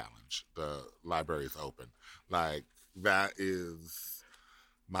reading challenge. The library is open. Like, that is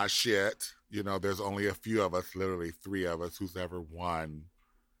my shit. There's only a few of us, literally 3 of us, who's ever won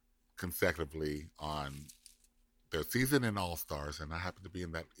consecutively on their season in All Stars, and I happen to be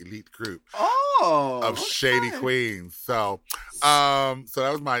in that elite group of shady queens. So, so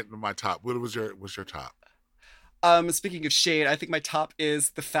that was my top. What was your top? Speaking of shade, I think my top is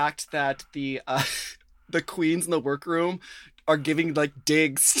the fact that the queens in the workroom are giving like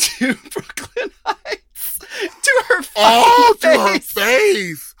digs to Brooklyn Heights to her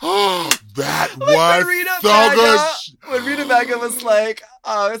face. Oh, that like was Rita so Baga, good. When Rita Baga was like,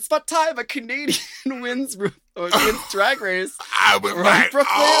 it's about time a Canadian wins Drag Race. I was like,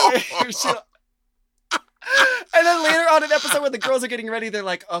 Brooklyn. And then later on an episode where the girls are getting ready, they're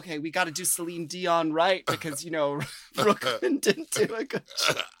like, okay, we got to do Celine Dion right because, Brooklyn didn't do a good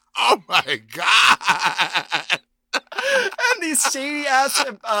job. Oh, my God. And these shady ass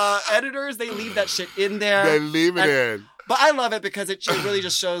editors, they leave that shit in there. They leave it in. But I love it because it really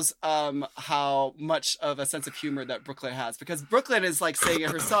just shows how much of a sense of humor that Brooklyn has. Because Brooklyn is like saying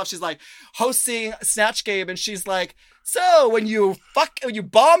it herself. She's like hosting Snatch Game, and she's like, so when you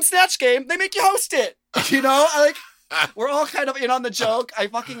bomb Snatch Game, they make you host it. Like we're all kind of in on the joke. I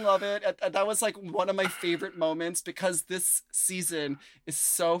fucking love it. That was like one of my favorite moments because this season is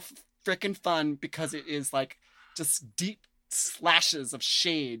so freaking fun because it is like just deep slashes of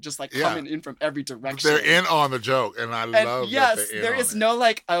shade just like coming in from every direction. They're in on the joke, and I love yes, that they're in there on is it. no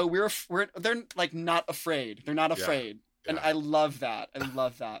like, oh, they're like not afraid. They're not afraid. Yeah. And I love that. I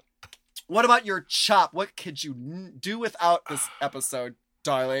love that. What about your chop? What could you do without this episode,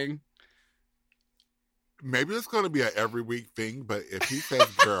 darling? Maybe it's going to be an every week thing, but if he says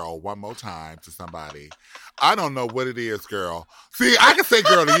girl one more time to somebody, I don't know what it is, girl. See, I can say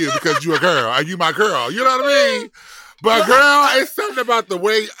girl to you because you're a girl and you my girl. You know what I mean? But girl, it's something about the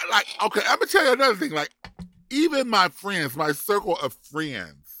way, like, okay, I'm going to tell you another thing. Like, even my friends, my circle of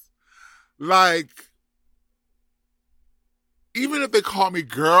friends, like, even if they call me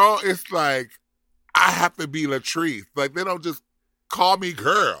girl, it's like, I have to be Latrice. Like, they don't just call me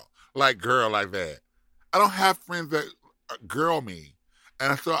girl like that. I don't have friends that girl me.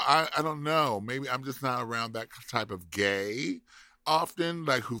 And so I don't know. Maybe I'm just not around that type of gay often,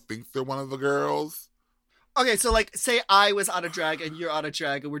 like who thinks they're one of the girls. Okay, so like, say I was out of drag and you're out of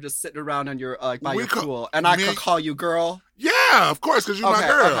drag and we're just sitting around on your by your pool, and I could call you girl. Yeah, of course, because you're my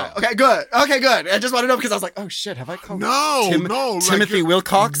girl. Okay, good. I just want to know because I was like, oh shit, have I called Timothy like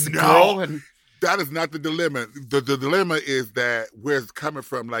Wilcox girl? And that is not the dilemma. The dilemma is that where it's coming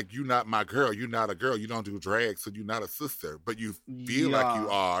from, like, you're not my girl. You're not a girl. You don't do drag, so you're not a sister. But you feel like you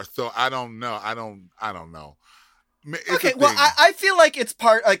are. So I don't know. I don't know. It's okay, well, I feel like it's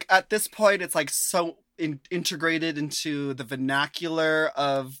part, like, at this point, it's like so integrated into the vernacular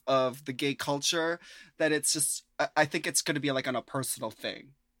of the gay culture that it's just, I think it's going to be like on a personal thing.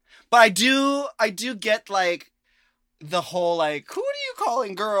 But I do get like the whole like, who are you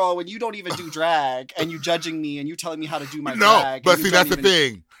calling girl when you don't even do drag and you judging me and you telling me how to do my drag? No, but see, that's the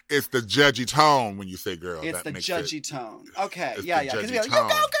thing. It's the judgy tone when you say girl. It's the judgy tone. Okay, it's yeah. Because you go,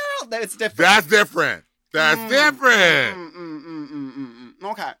 girl. It's different. That's different. That's different.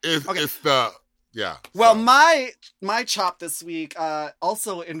 Okay. It's the, yeah. Well, my chop this week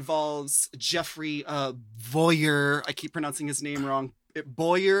also involves Jeffrey Voyeur. I keep pronouncing his name wrong.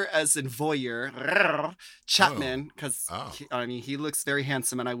 Boyer as in voyeur, Chapman, because he looks very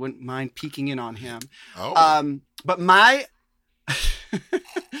handsome and I wouldn't mind peeking in on him. But my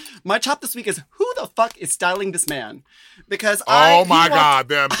chop this week is, who the fuck is styling this man? Because God,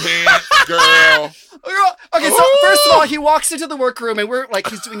 them pants, girl. Okay, so first of all, he walks into the workroom and we're like,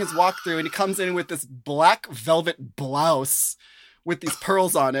 he's doing his walkthrough and he comes in with this black velvet blouse with these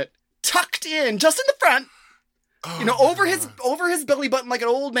pearls on it, tucked in just in the front. Over his belly button like an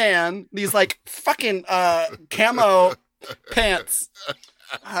old man. These like fucking camo pants.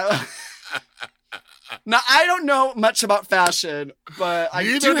 Now I don't know much about fashion, but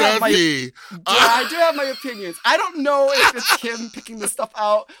I do have my opinions. I don't know if it's him picking this stuff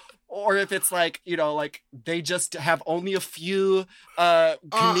out or if it's like, like they just have only a few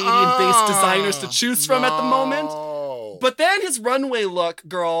Canadian-based designers to choose from at the moment. But then his runway look,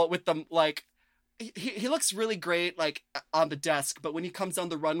 girl, with them like. He looks really great, like, on the desk, but when he comes down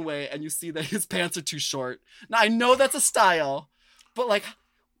the runway and you see that his pants are too short. Now, I know that's a style, but, like,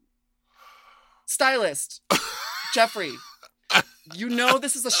 stylist, Jeffrey,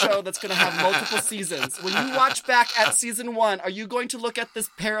 this is a show that's going to have multiple seasons. When you watch back at season 1, are you going to look at this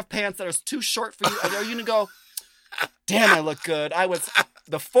pair of pants that are too short for you? Are you going to go, damn, I look good. I was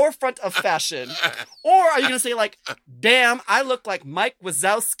the forefront of fashion. Or are you going to say like, damn, I look like Mike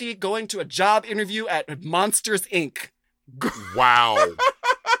Wazowski going to a job interview at Monsters, Inc. Wow.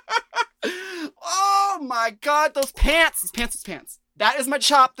 Oh my God, those pants. Pants. That is my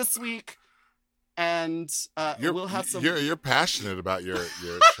chop this week. And we'll have some... You're passionate about your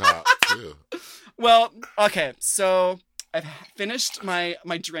chop too. Well, okay, so I've finished my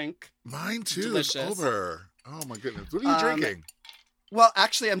drink. Mine too. Delicious. It's over. Oh my goodness. What are you drinking? Well,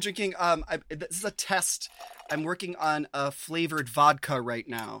 actually, I'm drinking. This is a test. I'm working on a flavored vodka right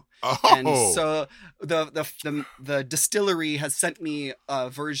now, and so the distillery has sent me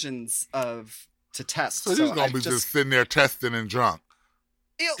versions to test. So you're gonna be just sitting there testing and drunk.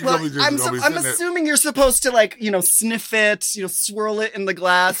 I'm assuming you're supposed to like sniff it, swirl it in the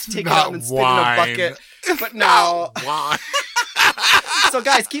glass, take it out and spit it in a bucket. But no. Wine. So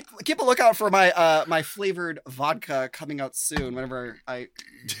guys, keep a lookout for my my flavored vodka coming out soon. Whenever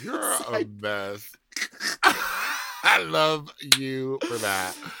you're a mess. I love you for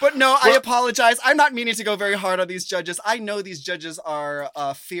that. But no, I apologize. I'm not meaning to go very hard on these judges. I know these judges are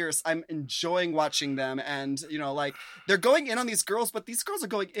fierce. I'm enjoying watching them, and like they're going in on these girls, but these girls are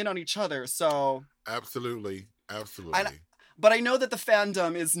going in on each other. So absolutely. But I know that the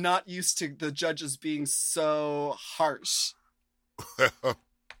fandom is not used to the judges being so harsh.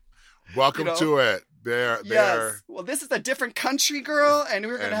 Welcome to it. Yes. Well, this is a different country, girl, and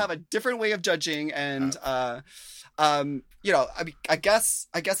we're gonna have a different way of judging. And I mean, I guess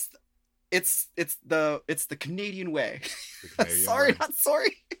it's the Canadian way. Sorry, not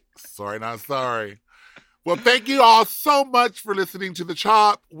sorry. Sorry, not sorry. Well, thank you all so much for listening to The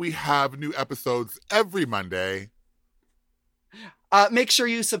Chop. We have new episodes every Monday. Make sure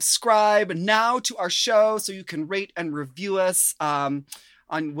you subscribe now to our show so you can rate and review us on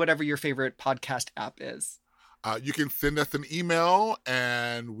whatever your favorite podcast app is. You can send us an email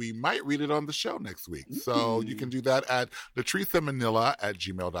and we might read it on the show next week. So you can do that at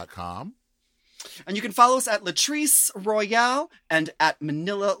latricemanila@gmail.com. And you can follow us at Latrice Royale and at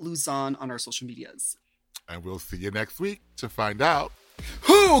Manila Luzon on our social medias. And we'll see you next week to find out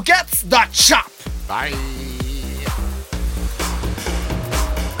who gets the chop. Bye.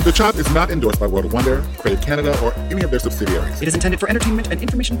 The Chop is not endorsed by World of Wonder, Crave Canada, or any of their subsidiaries. It is intended for entertainment and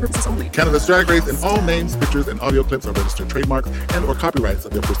information purposes only. Canada's Drag Race and all names, pictures, and audio clips are registered trademarks and or copyrights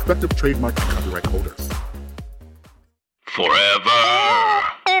of their respective trademark and copyright holders. Forever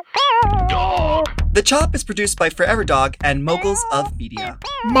Dog. The Chop is produced by Forever Dog and Moguls of Media.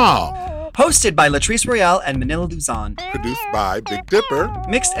 Mom. Hosted by Latrice Royale and Manila Luzon. Produced by Big Dipper.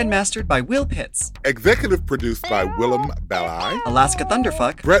 Mixed and mastered by Will Pitts. Executive produced by Willem Belli. Alaska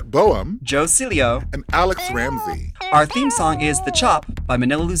Thunderfuck. Brett Boehm. Joe Cilio. And Alex Ramsey. Our theme song is The Chop by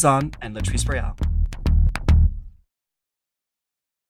Manila Luzon and Latrice Royale.